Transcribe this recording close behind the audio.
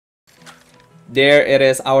There it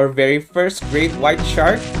is, our very first great white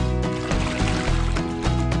shark.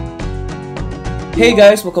 Hey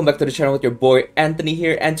guys, welcome back to the channel with your boy Anthony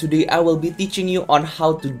here, and today I will be teaching you on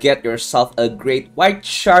how to get yourself a great white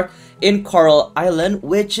shark in Coral Island,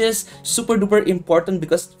 which is super duper important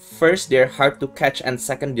because first, they're hard to catch, and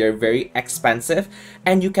second, they're very expensive,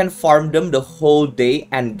 and you can farm them the whole day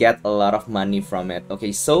and get a lot of money from it.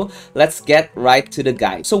 Okay, so let's get right to the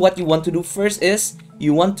guide. So what you want to do first is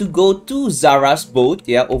you want to go to Zara's boat.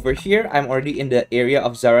 Yeah, over here, I'm already in the area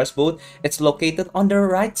of Zara's boat. It's located on the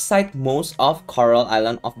right side most of Coral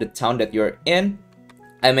Island of the town that you're in.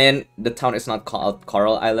 I mean, the town is not called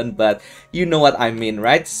Coral Island, but you know what I mean,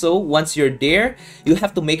 right? So once you're there, you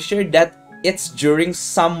have to make sure that it's during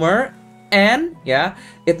summer, and yeah,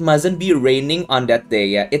 it mustn't be raining on that day.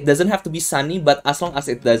 Yeah, it doesn't have to be sunny, but as long as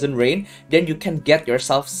it doesn't rain, then you can get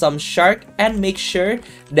yourself some shark, and make sure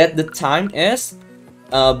that the time is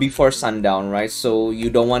before sundown, right? So you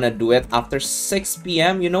don't want to do it after 6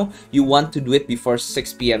 p.m. you know, you want to do it before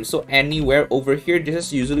 6 p.m. So anywhere over here, this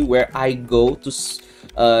is usually where I go to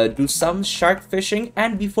do some shark fishing.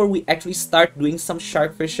 And before we actually start doing some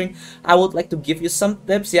shark fishing, I would like to give you some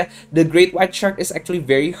tips. Yeah, the great white shark is actually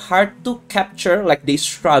very hard to capture, like they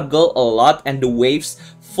struggle a lot, and the waves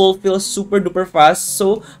fulfill super duper fast.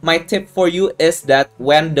 So my tip for you is that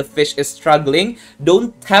when the fish is struggling,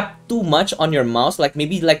 don't tap too much on your mouse, like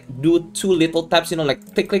maybe like do 2 little taps, you know, like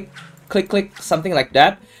click click click click, something like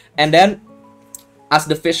that. And then as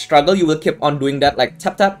the fish struggle, you will keep on doing that, like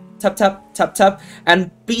tap tap tap tap tap tap.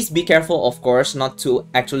 And please be careful, of course, not to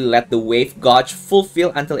actually let the wave gauge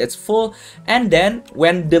fulfill until it's full. And then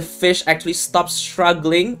when the fish actually stops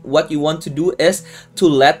struggling, what you want to do is to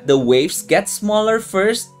let the waves get smaller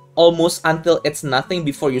first, almost until it's nothing,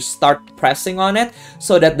 before you start pressing on it,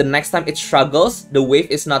 so that the next time it struggles, the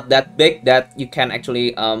wave is not that big that you can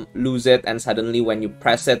actually lose it, and suddenly when you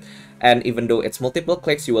press it, and even though it's multiple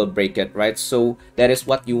clicks, you will break it, right? So that is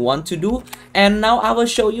what you want to do. And now I will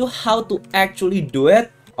show you how to actually do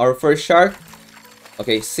it. Our first shark.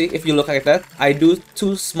 Okay, see, if you look at that, I do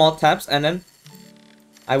 2 small taps, and then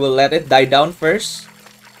I will let it die down first.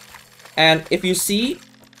 And if you see,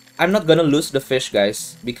 I'm not gonna lose the fish,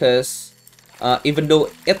 guys, because even though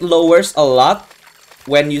it lowers a lot,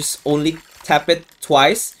 when you only tap it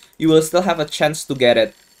twice, you will still have a chance to get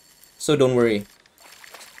it. So don't worry.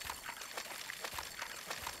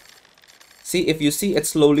 See, if you see, it's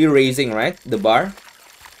slowly raising, right? The bar.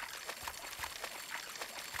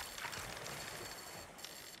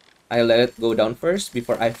 I let it go down first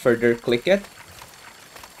before I further click it.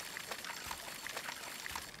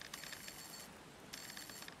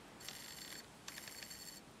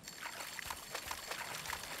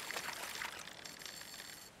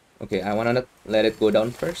 Okay, I wanna let it go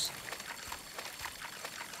down first.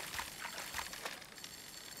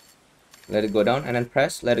 Let it go down and then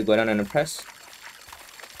press. Let it go down and then press.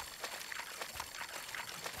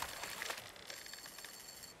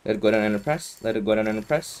 Let it go down and then press. Let it go down and then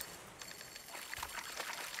press.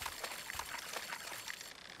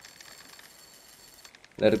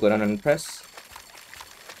 Let it go down and then press.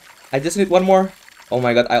 I just need one more. Oh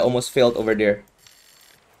my god, I almost failed over there.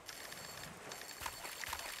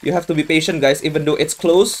 You have to be patient, guys. Even though it's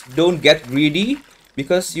close, don't get greedy,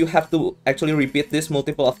 because you have to actually repeat this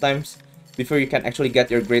multiple of times before you can actually get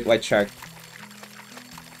your great white shark.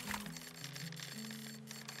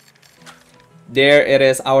 There it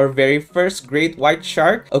is, our very first great white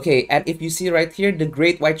shark. Okay, and if you see right here, the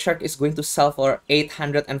great white shark is going to sell for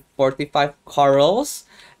 845 corals.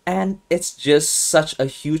 And it's just such a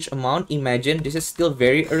huge amount. Imagine, this is still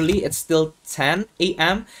very early. It's still 10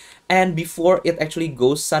 a.m. And before it actually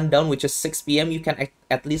goes sundown, which is 6 p.m., you can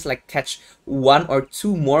at least like catch 1 or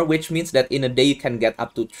 2 more, which means that in a day you can get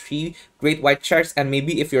up to 3 great white sharks, and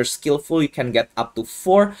maybe if you're skillful, you can get up to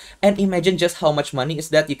 4. And imagine just how much money is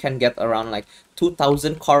that. You can get around like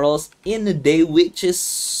 2,000 corals in a day, which is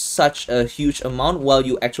such a huge amount while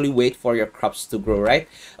you actually wait for your crops to grow, right?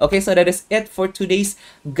 Okay, so that is it for today's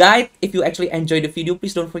guide. If you actually enjoyed the video,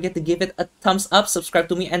 please don't forget to give it a thumbs up, subscribe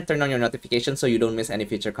to me, and turn on your notifications so you don't miss any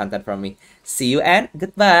future content from me. See you and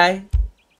goodbye!